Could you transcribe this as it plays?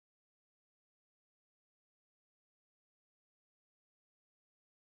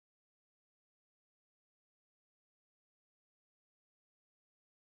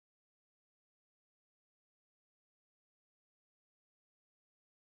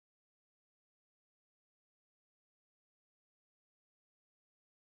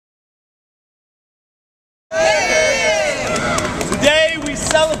Today we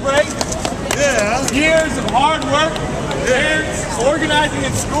celebrate years of hard work, parents organizing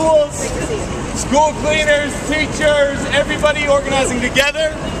in schools, school cleaners, teachers, everybody organizing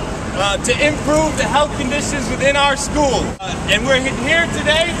together to improve the health conditions within our school. And we're here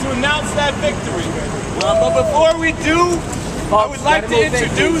today to announce that victory. But before we do, I would like to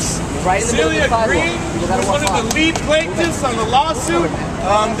introduce Celia Green, who's one of the lead plaintiffs on the lawsuit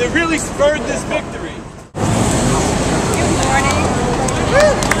that really spurred this victory. Good morning.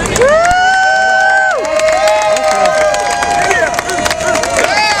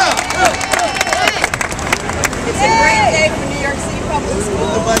 It's a great day for New York City Public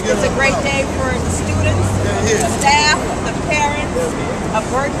Schools. It's a great day for the students, the staff, the parents. A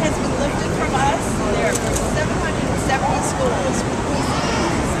burden has been lifted from us. There are 770 schools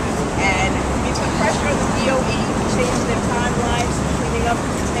and we put pressure on the DOE to change their timelines from cleaning up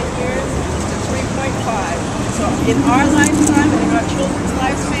for 10 years to 3.5. So in our lifetime and in our children's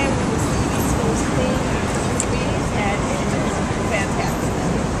lifespan, we will see these schools clean, and it is fantastic.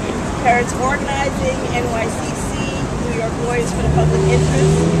 Parents organizing, NYCC, New York Lawyers for the Public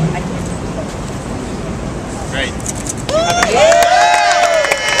Interest. I can't do it. Great.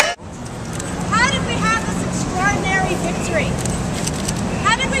 How did we have this extraordinary victory?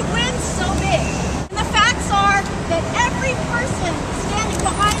 How did we win so big? And the facts are that every person standing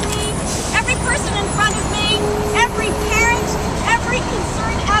behind me, every person in front of me, every parent, every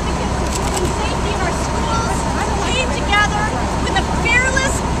concerned advocate for children's safety in our schools came together with a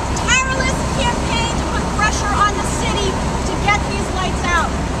fearless, tireless campaign to put pressure on the city to get these lights out.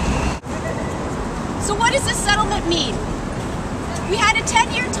 So what does this settlement mean? We had a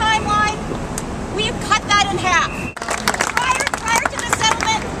 10-year timeline. We have cut that in half. Prior to the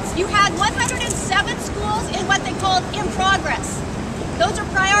settlement, you had 107 schools in what they called in progress. Those are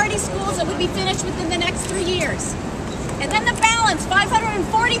priority schools that would be finished within the next 3 years. And then the balance,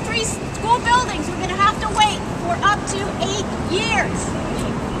 543 school buildings, we're going to have to wait for up to 8 years.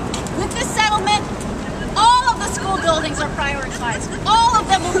 With this settlement, all of the school buildings are prioritized. All of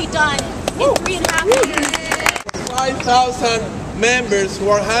them will be done in 3.5 years. 5,000 members who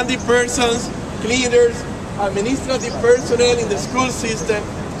are handy persons, cleaners, administrative personnel in the school system,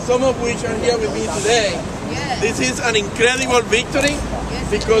 some of which are here with me today. This is an incredible victory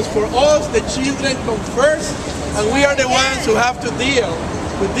because for us the children come first and we are the ones who have to deal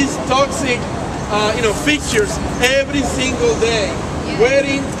with these toxic fixtures every single day,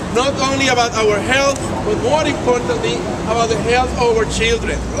 worrying not only about our health but more importantly about the health of our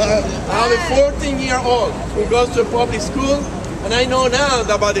children. I have a 14-year-old who goes to a public school, and I know now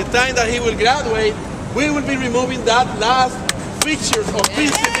that by the time that he will graduate, we will be removing that last fixture of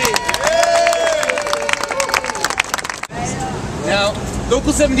PCB. Now,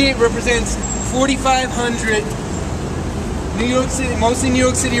 Local 78 represents 4,500 New York City, mostly New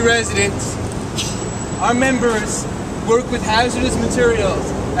York City residents. Our members work with hazardous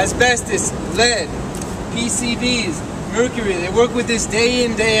materials, asbestos, lead, PCBs, mercury. They work with this day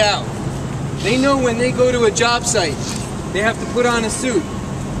in, day out. They know when they go to a job site, they have to put on a suit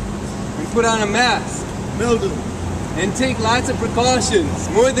and put on a mask, mildew, and take lots of precautions,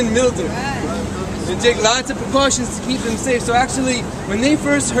 more than mildew, and take lots of precautions to keep them safe. So actually, when they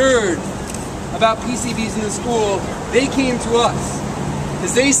first heard about PCBs in the school, they came to us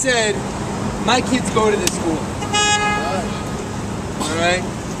because they said, my kids go to this school. All right,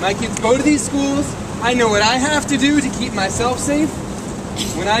 my kids go to these schools. I know what I have to do to keep myself safe.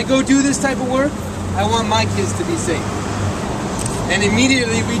 When I go do this type of work, I want my kids to be safe. And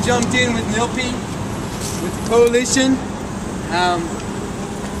immediately we jumped in with NYLPI, with the coalition,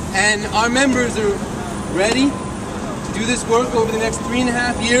 and our members are ready to do this work over the next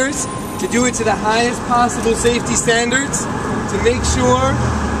 3.5 years, to do it to the highest possible safety standards, to make sure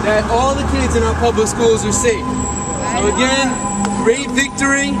that all the kids in our public schools are safe. So again, great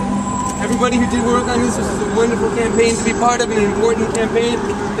victory. Everybody who did work on this was a wonderful campaign to be part of, an important campaign.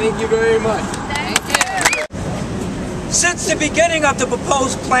 Thank you very much. Thank you. Since the beginning of the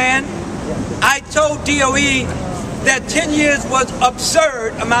proposed plan, I told DOE that 10 years was an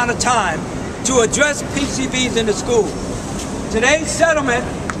absurd amount of time to address PCBs in the school. Today's settlement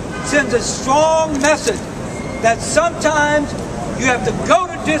sends a strong message that sometimes you have to go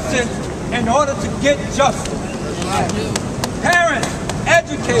the distance in order to get justice. Parents,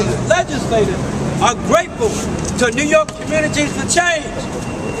 educators, legislators are grateful to New York Communities for Change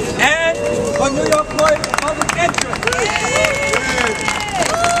and for New York Lawyers for Public Interest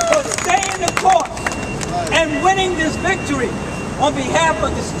for staying the course and winning this victory on behalf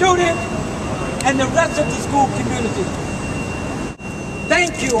of the students and the rest of the school community.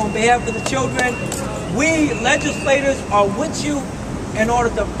 thank you on behalf of the children. We legislators are with you in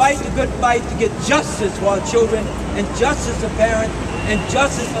order to fight the good fight to get justice for our children and justice to parents and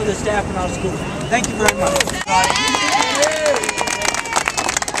justice for the staff in our school. Thank you very much.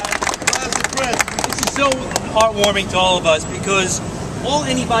 This is so heartwarming to all of us because all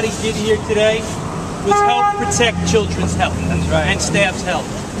anybody did here today was help protect children's health and staff's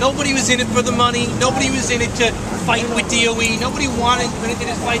health. Nobody was in it for the money. Nobody was in it to fight with DOE. Nobody wanted in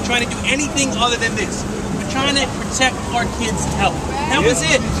this fight trying to do anything other than this. We're trying to protect our kids' health. That was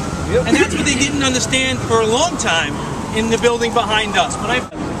it. And that's what they didn't understand for a long time in the building behind us.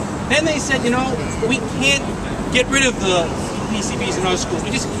 Then they said, you know, we can't get rid of the PCBs in our schools. We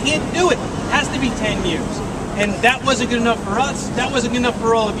just can't do it. It has to be 10 years. And that wasn't good enough for us. That wasn't good enough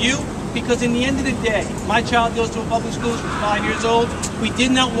for all of you. Because in the end of the day, my child goes to a public school, she's 5 years old. We did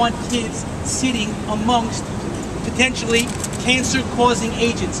not want kids sitting amongst potentially cancer-causing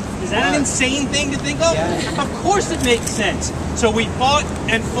agents. Is that an insane thing to think of? Of course it makes sense. So we fought,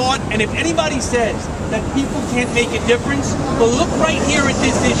 and if anybody says that people can't make a difference, well, look right here at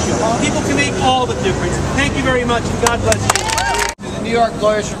this issue. People can make all the difference. Thank you very much, and God bless you. To the New York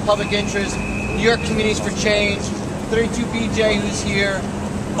Lawyers for Public Interest, New York Communities for Change, 32BJ who's here,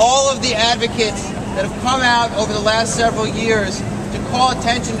 all of the advocates that have come out over the last several years to call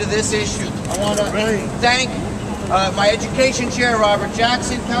attention to this issue. I want to thank my education chair, Robert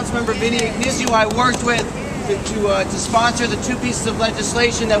Jackson, Councilmember Vinny Ignizio, I worked with to sponsor the 2 pieces of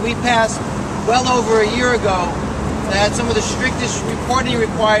legislation that we passed well over a year ago that had some of the strictest reporting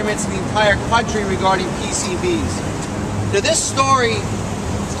requirements in the entire country regarding PCBs. Now, this story,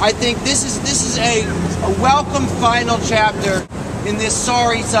 I think this is a welcome final chapter in this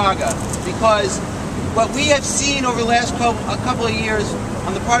sorry saga, because what we have seen over the last couple of years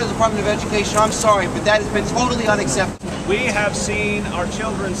on the part of the Department of Education, I'm sorry, but that has been totally unacceptable. We have seen our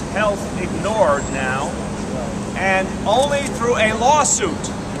children's health ignored now, and only through a lawsuit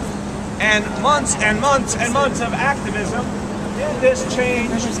and months and months and months of activism did this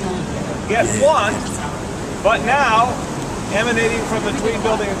change get won. But now, emanating from the Tweed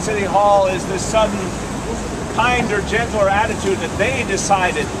Building and City Hall is this sudden kinder, gentler attitude that they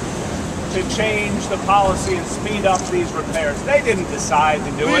decided to change the policy and speed up these repairs. They didn't decide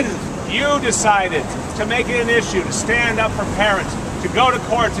to do it. You decided to make it an issue, to stand up for parents, to go to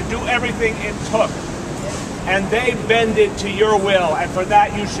court, to do everything it took. And they bended to your will, and for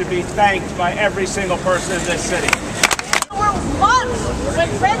that you should be thanked by every single person in this city. There were months when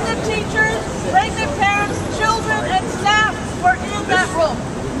pregnant teachers, pregnant parents, children, and staff were in that room.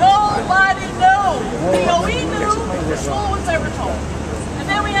 Nobody knew. DOE knew, the school was never told. And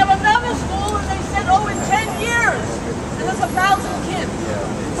then we have another school and they said, oh, in 10 years. And there's 1,000 kids.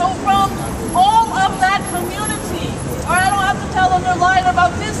 So from all of that community, or I don't have to tell them they're lying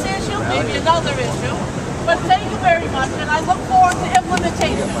about this issue, maybe another issue, but thank you very much and I look forward to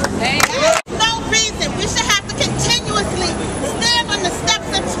implementation. No reason we should have to continuously stand on the steps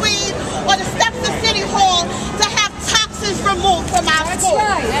of Tweed or the steps of City Hall to have toxins removed from our schools.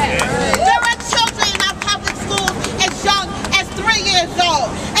 There are children in our public schools as young as 3 years old,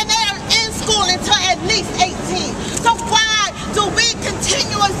 and they are in school until at least 18. So why do we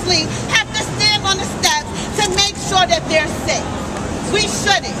continuously have to stand on the steps to make sure that they're safe? We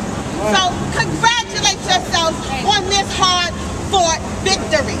shouldn't. So congratulate yourselves on this hard-fought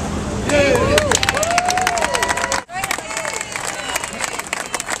victory.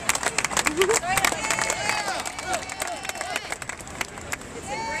 Right.